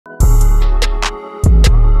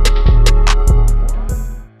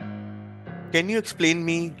Can you explain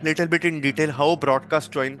me little bit in detail how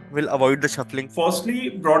broadcast join will avoid the shuffling? Firstly,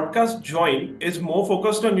 broadcast join is more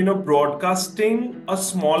focused on broadcasting a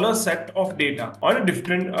smaller set of data on a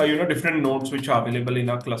different different nodes which are available in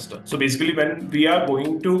our cluster. So basically, when we are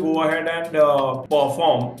going to go ahead and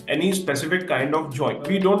perform any specific kind of join,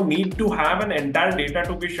 we don't need to have an entire data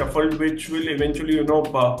to be shuffled, which will eventually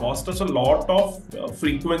cost us a lot of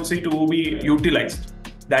frequency to be utilized.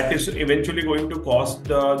 That is eventually going to cost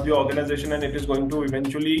the organization, and it is going to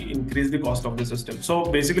eventually increase the cost of the system. So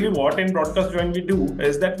basically what in broadcast join we do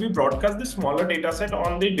is that we broadcast the smaller data set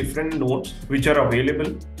on the different nodes which are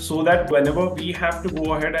available, so that whenever we have to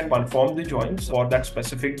go ahead and perform the joins for that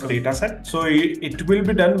specific data set, so it will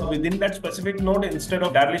be done within that specific node instead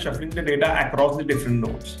of directly shuffling the data across the different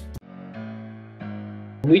nodes.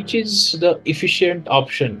 Which is the efficient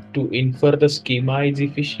option, to infer the schema is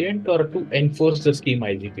efficient or to enforce the schema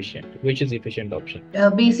is efficient? Which is efficient option?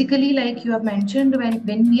 Basically, like you have mentioned,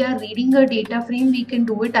 when we are reading a data frame, we can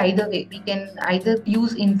do it either way. We can either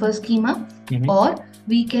use infer schema or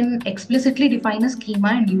we can explicitly define a schema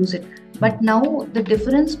and use it. But now the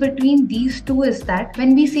difference between these two is that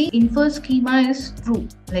when we say infer schema is true,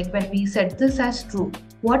 like when we set this as true,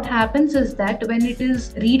 what happens is that when it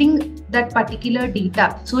is reading that particular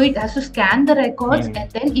data, so it has to scan the records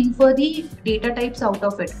and then infer the data types out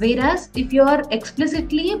of it. Whereas if you are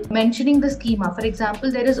explicitly mentioning the schema, for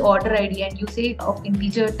example, there is order ID and you say of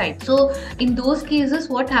integer type. So in those cases,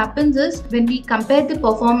 what happens is when we compare the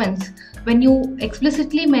performance, when you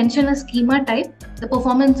explicitly mention a schema type, the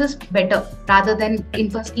performance is better rather than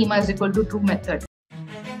infer schema is equal to true method.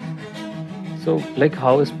 So, like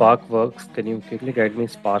how Spark works, can you quickly guide me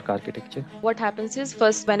Spark architecture? What happens is,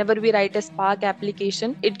 first, whenever we write a Spark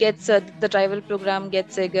application, it gets the driver program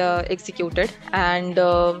gets executed, and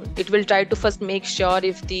it will try to first make sure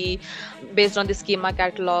if based on the schema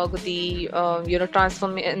catalog, the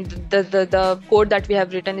transform the code that we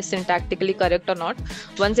have written is syntactically correct or not.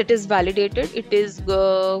 Once it is validated, it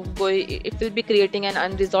will be creating an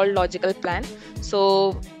unresolved logical plan.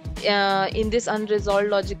 So in this unresolved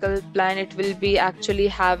logical plan, it will be actually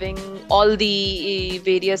having all the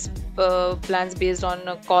various plans based on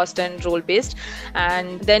cost and role based,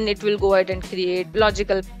 and then it will go ahead and create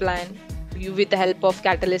logical plan with the help of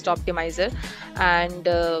Catalyst Optimizer, and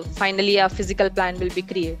finally a physical plan will be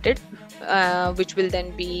created, which will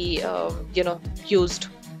then be used.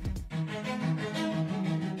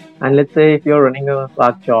 And let's say if you're running a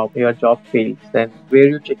Spark job, your job fails, then where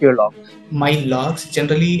you check your logs? My logs,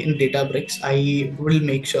 generally in Databricks, I will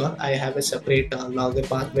make sure I have a separate logger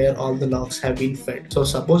path where all the logs have been fed. So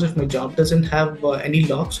suppose if my job doesn't have any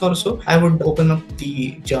logs or so, I would open up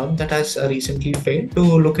the job that has recently failed to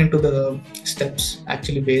look into the steps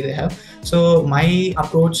actually where they have. So my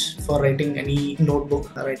approach for writing any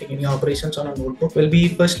notebook, writing any operations on a notebook will be,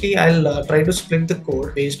 firstly, I'll try to split the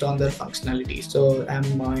code based on their functionalities. So I'm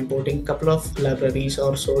importing a couple of libraries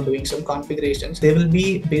or so, doing some configurations. They will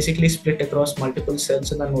be basically split across multiple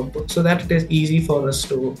cells in the notebook, so that it is easy for us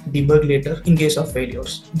to debug later in case of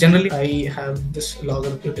failures. Generally, I have this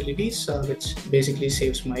logger utilities, which basically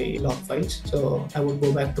saves my log files. So I would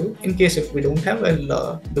go back to, in case if we don't have,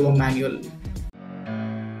 I'll do a manual.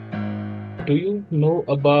 Do you know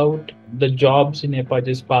about the jobs in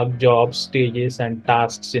Apache Spark, jobs, stages, and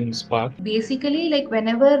tasks in Spark? Basically, like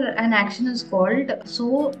whenever an action is called,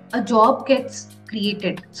 so a job gets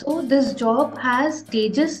created. So this job has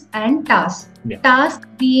stages and tasks. Task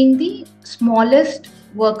being the smallest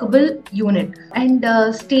workable unit, and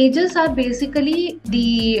stages are basically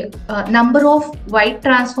the number of white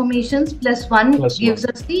transformations plus one gives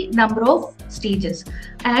us the number of stages,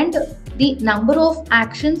 and the number of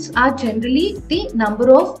actions are generally the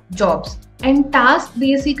number of jobs. And task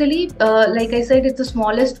basically, like I said, it's the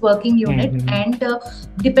smallest working unit, and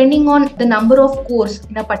depending on the number of cores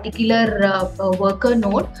in a particular worker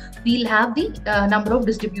node, we'll have the number of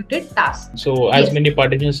distributed tasks. So as many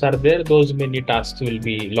partitions are there, those many tasks will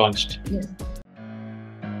be launched. Yes.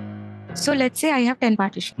 So let's say I have 10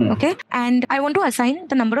 partitions, okay? And I want to assign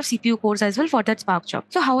the number of CPU cores as well for that Spark job.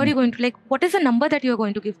 So how are you going to, what is the number that you are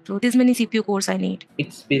going to give to this many CPU cores I need?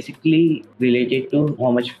 It's basically related to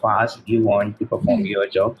how much fast you want to perform your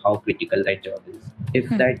job, how critical that job is. If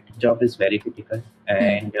that job is very critical,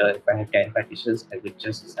 and if I have 10 partitions, I would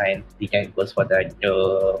just assign the 10 cores for that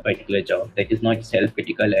particular job. That is not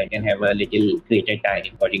self-critical and can have a little greater time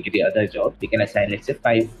according to the other job. We can assign, let's say,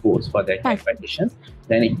 5 cores for that 10 partitions.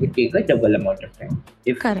 Then it would take a double amount of time.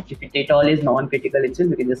 If it all is non-critical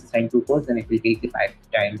itself, we can just assign 2 cores, then it will take the 5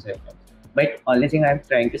 times. But only thing I'm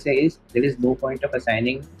trying to say is there is no point of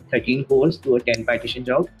assigning 13 cores to a 10 partition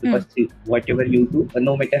job, because whatever you do,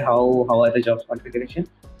 no matter how are the jobs configuration,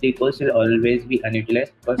 3 cores will always be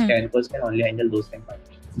unutilized, because 10 cores can only handle those 10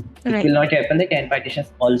 partitions. It will not happen that 10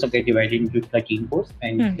 partitions also get divided into 13 cores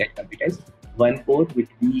and get computerized. 1 core would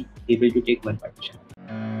be able to take 1 partition.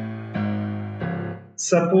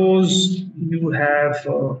 Suppose you have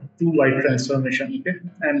 2 white transformation, okay,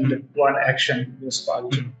 and 1 action, your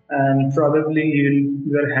Spark job, and probably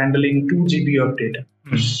you are handling 2 GB of data.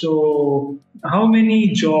 So how many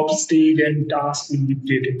jobs, state and tasks will be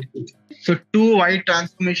created? So 2 white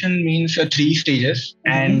transformation means 3 stages,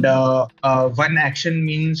 and 1 action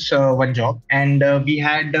means 1 job, and we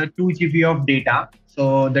had 2 GB of data.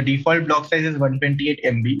 So the default block size is 128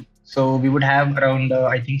 MB. So we would have around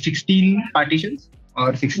I think 16 partitions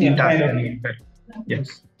or 16 tasks.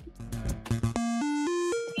 Yes.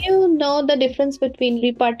 Do you know the difference between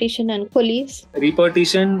repartition and pulleys?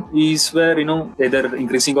 Repartition is where, either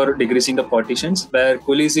increasing or decreasing the partitions, where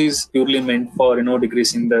pulleys is purely meant for,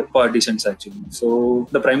 decreasing the partitions actually. So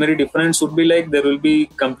the primary difference would be like there will be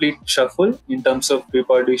complete shuffle in terms of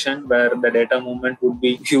repartition, where the data movement would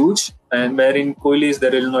be huge, and where in pulleys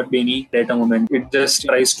there will not be any data movement. It just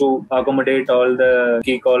tries to accommodate all the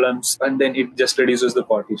key columns and then it just reduces the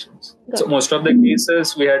partitions. So most of the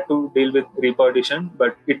cases we had to deal with repartition,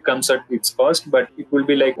 but it comes at its cost, but it will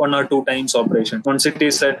be like 1 or 2 times operation. Once it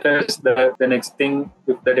is set as the next thing,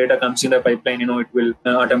 if the data comes in the pipeline, it will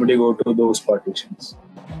automatically go to those partitions.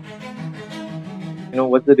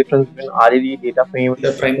 What's the difference between RDD, data frame?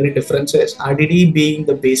 The primary difference is RDD being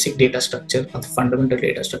the basic data structure or the fundamental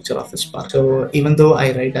data structure of the Spark. So even though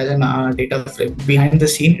I write as an data frame, behind the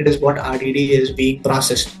scene, it is what RDD is being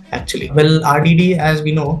processed actually. Well, RDD, as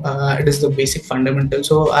we know, it is the basic fundamental.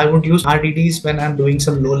 So I would use RDDs when I'm doing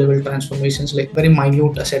some low-level transformations, like very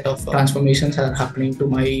minute set of transformations are happening to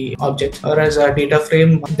my objects. Whereas a data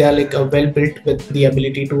frame, they are like well-built with the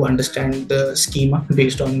ability to understand the schema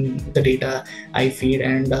based on the data I feed,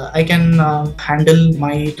 and I can handle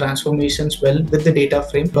my transformations well with the data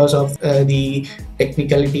frame because of the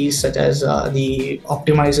technicalities such as the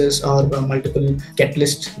optimizers or multiple get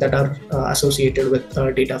lists that are associated with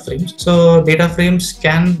data frames. So data frames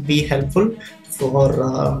can be helpful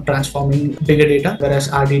for transforming bigger data, whereas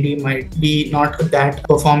RDD might be not that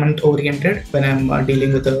performance oriented when I'm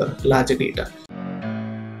dealing with the larger data.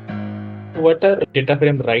 What are data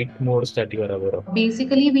frame write modes that you are aware of?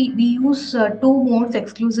 Basically, we use 2 modes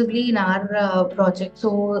exclusively in our project.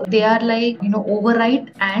 So they are like, overwrite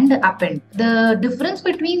and append. The difference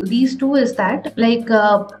between these 2 is that, like,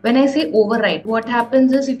 when I say overwrite, what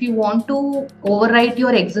happens is if you want to overwrite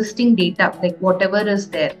your existing data, like whatever is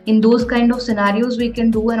there, in those kind of scenarios, we can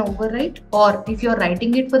do an overwrite. Or if you're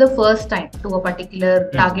writing it for the first time to a particular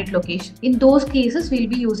target location, in those cases, we'll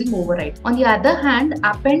be using overwrite. On the other hand,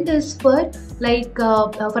 append is for, like,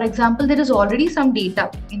 for example, there is already some data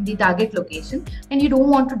in the target location and you don't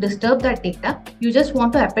want to disturb that data. You just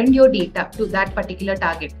want to append your data to that particular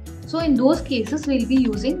target. So in those cases, we'll be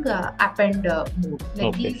using append mode.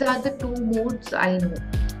 Like these are the 2 modes I know.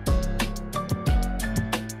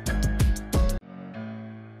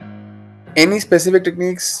 Any specific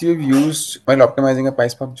techniques you've used while optimizing a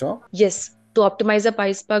PySpark job? Yes. To optimize a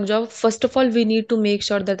PySpark job, first of all, we need to make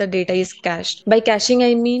sure that the data is cached. By caching,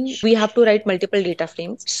 I mean we have to write multiple data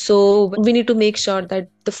frames. So we need to make sure that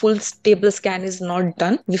the full table scan is not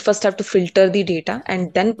done. We first have to filter the data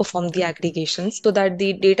and then perform the aggregations so that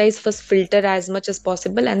the data is first filtered as much as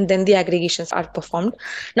possible and then the aggregations are performed.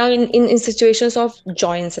 Now, in situations of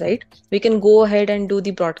joins, right, we can go ahead and do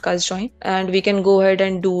the broadcast join, and we can go ahead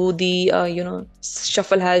and do the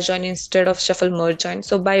shuffle hash join instead of shuffle merge join.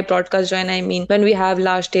 So by broadcast join, I mean when we have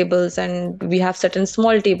large tables and we have certain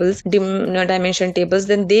small tables, dimension tables,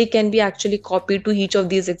 then they can be actually copied to each of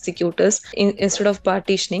these executors instead of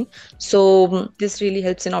partitioning. So this really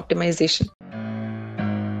helps in optimization.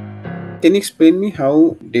 Can you explain me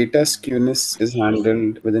how data skewness is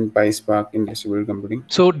handled within PySpark in distributed computing?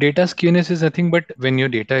 So data skewness is nothing but when your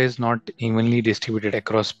data is not evenly distributed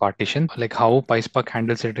across partition, like how PySpark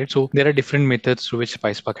handles it, right? So there are different methods through which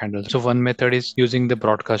PySpark handles. So one method is using the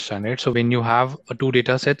broadcast join, right? So when you have 2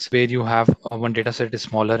 data sets where you have one data set is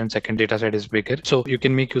smaller and second data set is bigger, so you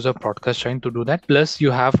can make use of broadcast join to do that. Plus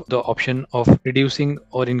you have the option of reducing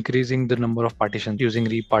or increasing the number of partitions using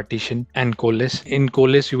repartition and coalesce. In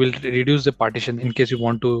coalesce, you will reduce reduce the partition in case you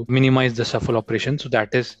want to minimize the shuffle operation. So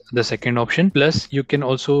that is the second option. Plus you can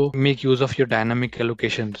also make use of your dynamic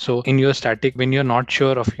allocation. So in your static, when you're not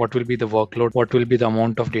sure of what will be the workload, what will be the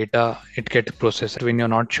amount of data it gets processed, when you're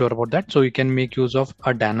not sure about that, so you can make use of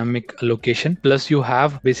a dynamic allocation. Plus you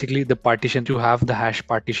have basically the partition, you have the hash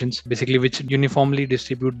partitions basically which uniformly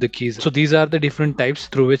distribute the keys. So these are the different types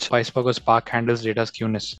through which PySpark or Spark handles data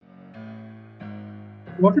skewness.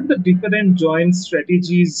 What are the different join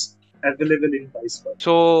strategies available in PySpark?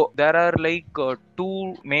 So there are like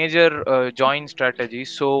two major join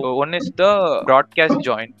strategies. So one is the broadcast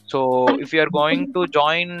join. So if you are going to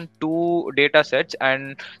join two data sets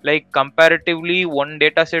and like comparatively one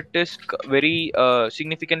data set is very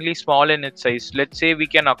significantly small in its size, let's say we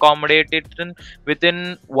can accommodate it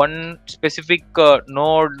within one specific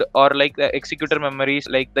node or like the executor memories,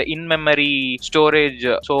 like the in-memory storage.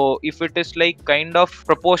 So if it is like kind of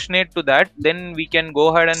proportionate to that, then we can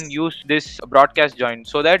go ahead and use this broadcast join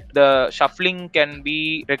so that the shuffling can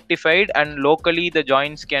be rectified and locally the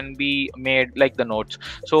joins can be made like the nodes.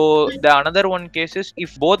 So the another one case is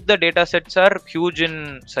if both the data sets are huge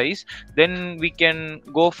in size, then we can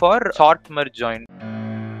go for sort merge join.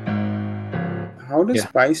 How does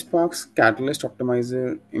PySpark's Catalyst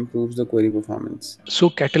Optimizer improves the query performance? So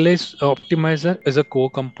Catalyst Optimizer is a core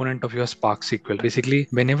component of your Spark SQL. Basically,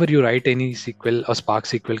 whenever you write any SQL or Spark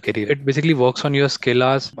SQL query, it basically works on your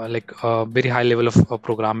Scala's like a very high level of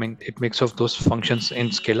programming. It makes of those functions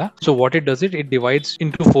in Scala. So what it does, it divides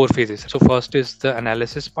into 4 phases. So first is the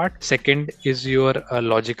analysis part. Second is your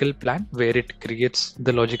logical plan, where it creates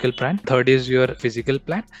the logical plan. Third is your physical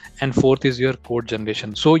plan. And fourth is your code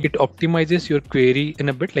generation. So it optimizes your query in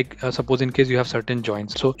a bit, like suppose in case you have certain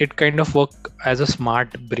joins. So it kind of work as a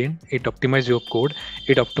smart brain. It optimizes your code.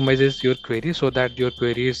 It optimizes your query so that your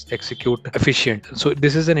queries execute efficient. So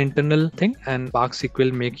this is an internal thing, and Spark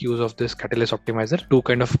SQL make use of this Catalyst Optimizer to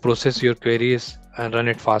kind of process your queries and run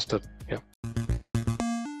it faster. Yeah.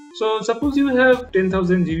 So suppose you have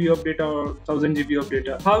 10,000 GB of data or 1,000 GB of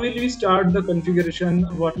data. How will we start the configuration?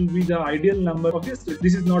 What will be the ideal number? Obviously,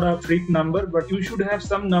 this is not a freak number, but you should have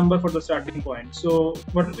some number for the starting point. So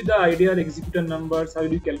what will be the ideal executor numbers? How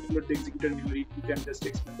will you calculate the executor memory? You can just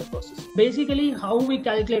explain the process. Basically, how we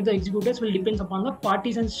calculate the executors will depend upon the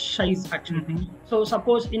partition size actually. So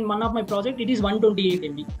suppose in one of my project, it is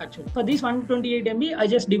 128 MB actually. For this 128 MB, I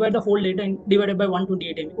just divide the whole data and divided by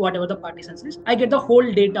 128 MB, whatever the partitions is. I get the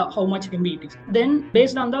whole data, how much MB it is. Then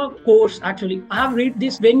based on the course, actually, I have read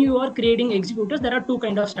this. When you are creating executors, there are two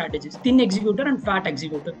kind of strategies: thin executor and fat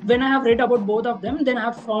executor. When I have read about both of them, then I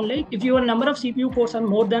have found like if your number of CPU cores are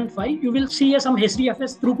more than 5, you will see some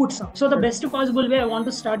HDFS throughput sum. So the best possible way I want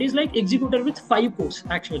to start is like executor with 5 cores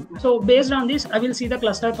actually. So based on this, I will see the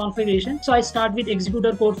cluster configuration. So I start with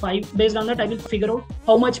executor core 5. Based on that, I will figure out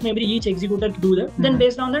how much memory each executor do that. Then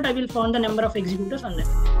based on that, I will find the number of executors on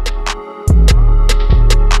that.